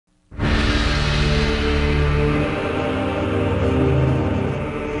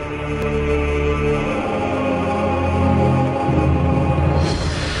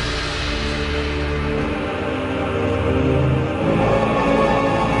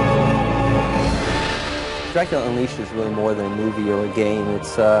Dracula Unleashed is really more than a movie or a game.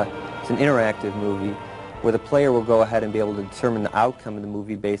 It's an interactive movie where the player will go ahead and be able to determine the outcome of the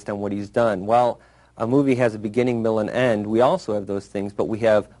movie based on what he's done. While a movie has a beginning, middle, and end, we also have those things, but we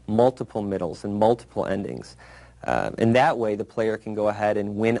have multiple middles and multiple endings. In that way, the player can go ahead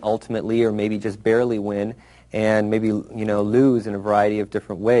and win ultimately, or maybe just barely win, and maybe lose in a variety of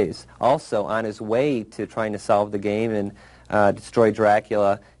different ways. Also, on his way to trying to solve the game and destroy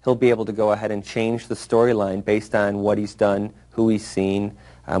Dracula, he'll be able to go ahead and change the storyline based on what he's done, who he's seen,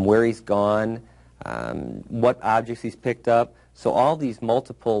 where he's gone, what objects he's picked up. So all these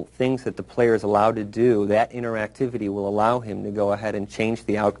multiple things that the player is allowed to do, that interactivity will allow him to go ahead and change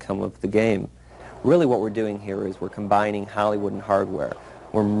the outcome of the game. Really what we're doing here is we're combining Hollywood and hardware.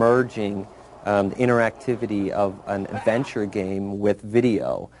 We're merging the interactivity of an adventure game with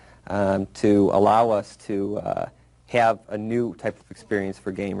video to allow us to have a new type of experience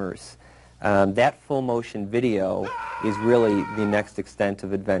for gamers. That full motion video is really the next extent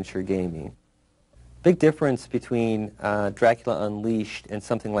of adventure gaming. Big difference between Dracula Unleashed and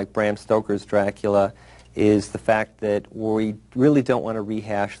something like Bram Stoker's Dracula is the fact that we really don't want to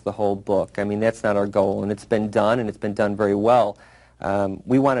rehash the whole book. I mean, that's not our goal, and it's been done, and it's been done very well.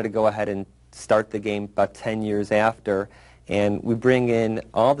 We wanted to go ahead and start the game about 10 years after, and we bring in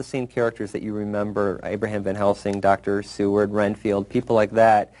all the same characters that you remember, Abraham Van Helsing, Dr. Seward, Renfield, people like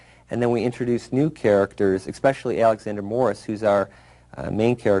that, and then we introduce new characters, especially Alexander Morris, who's our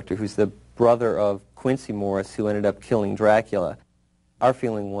main character, who's the brother of Quincy Morris, who ended up killing Dracula. Our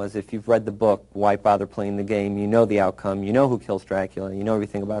feeling was, if you've read the book, why bother playing the game? You know the outcome, you know who kills Dracula, you know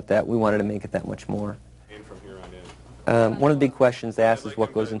everything about that. We wanted to make it that much more. One of the big questions asked is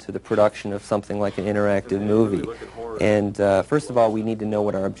what goes into the production of something like an interactive movie. And first of all, we need to know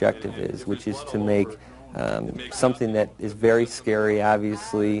what our objective is, which is to make something that is very scary,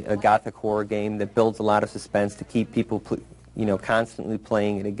 obviously, a gothic horror game that builds a lot of suspense to keep people constantly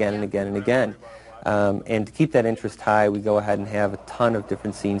playing it again and again and again. And to keep that interest high, we go ahead and have a ton of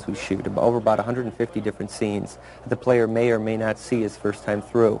different scenes we shoot, over about 150 different scenes that the player may or may not see his first time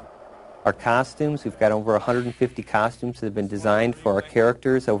through. Our costumes, we've got over 150 costumes that have been designed for our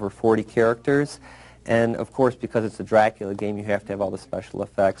characters, over 40 characters. And of course, because it's a Dracula game, you have to have all the special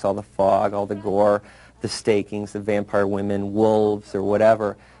effects, all the fog, all the gore, the stakings, the vampire women, wolves, or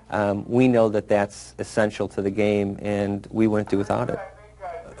whatever. We know that that's essential to the game, and we wouldn't do without it.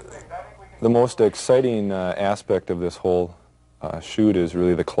 The most exciting aspect of this whole shoot is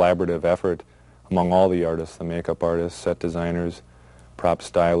really the collaborative effort among all the artists, the makeup artists, set designers, prop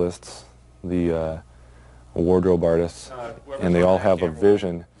stylists, the wardrobe artists, and they all have a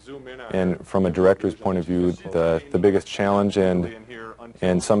vision. And from a director's point of view, the biggest challenge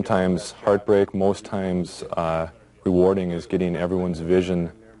and sometimes heartbreak, most times rewarding, is getting everyone's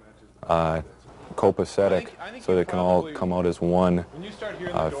vision copacetic so that it can all come out as one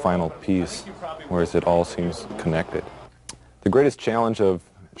final piece, whereas it all seems connected. The greatest challenge of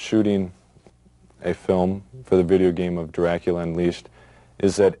shooting a film for the video game of Dracula Unleashed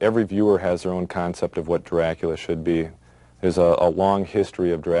is that every viewer has their own concept of what Dracula should be. There's a long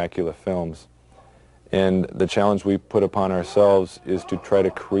history of Dracula films, and the challenge we put upon ourselves is to try to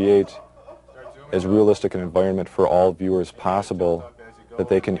create as realistic an environment for all viewers possible that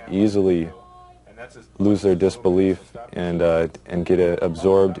they can easily lose their disbelief and get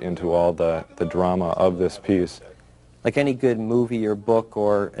absorbed into all the drama of this piece. Like any good movie or book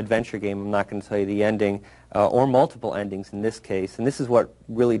or adventure game, I'm not going to tell you the ending, or multiple endings in this case, and this is what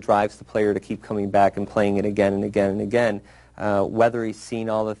really drives the player to keep coming back and playing it again and again and again. Whether he's seen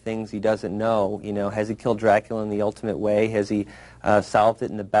all the things he doesn't know, has he killed Dracula in the ultimate way? Has he solved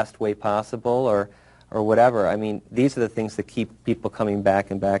it in the best way possible, or whatever? I mean, these are the things that keep people coming back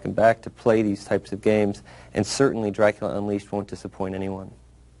and back and back to play these types of games, and certainly Dracula Unleashed won't disappoint anyone.